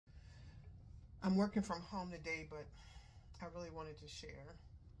I'm working from home today, but I really wanted to share.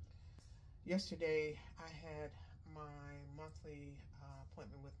 Yesterday, I had my monthly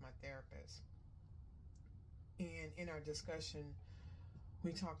appointment with my therapist. And in our discussion,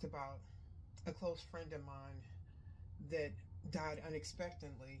 we talked about a close friend of mine that died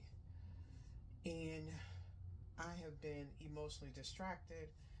unexpectedly. And I have been emotionally distracted.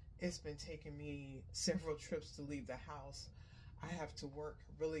 It's been taking me several trips to leave the house. I have to work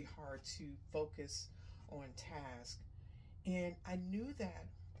really hard to focus on task. And I knew that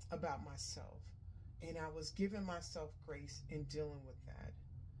about myself. And I was giving myself grace in dealing with that.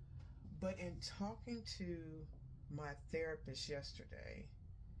 But in talking to my therapist yesterday,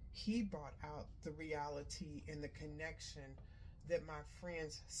 he brought out the reality and the connection that my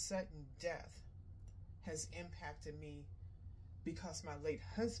friend's sudden death has impacted me because my late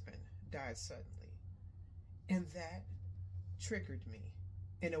husband died suddenly. And that triggered me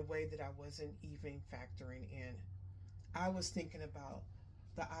in a way that I wasn't even factoring in. I was thinking about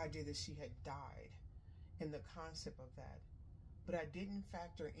the idea that she had died and the concept of that, but I didn't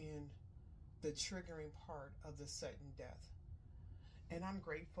factor in the triggering part of the sudden death. And I'm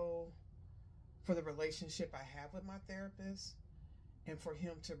grateful for the relationship I have with my therapist and for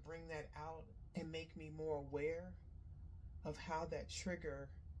him to bring that out and make me more aware of how that trigger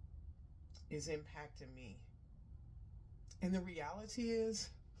is impacting me. And the reality is,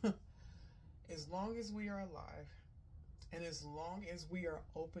 as long as we are alive and as long as we are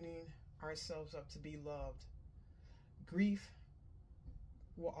opening ourselves up to be loved, grief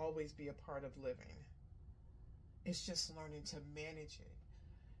will always be a part of living. It's just learning to manage it.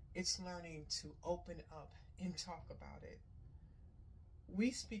 It's learning to open up and talk about it. We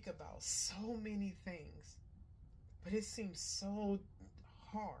speak about so many things, but it seems so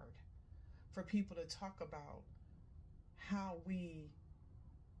hard for people to talk about how we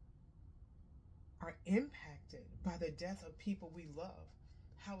are impacted by the death of people we love,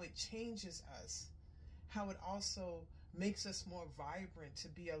 how it changes us, how it also makes us more vibrant to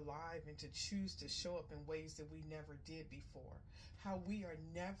be alive and to choose to show up in ways that we never did before, how we are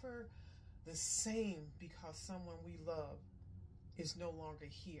never the same because someone we love is no longer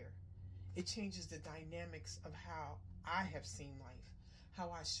here. It changes the dynamics of how I have seen life, how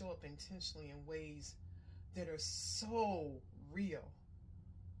I show up intentionally in ways that are so real,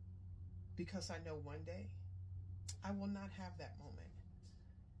 because I know one day I will not have that moment.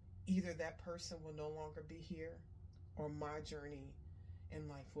 Either that person will no longer be here or my journey in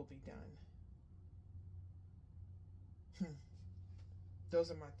life will be done.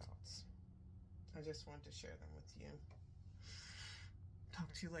 Those are my thoughts. I just wanted to share them with you.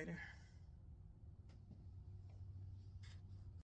 Talk to you later.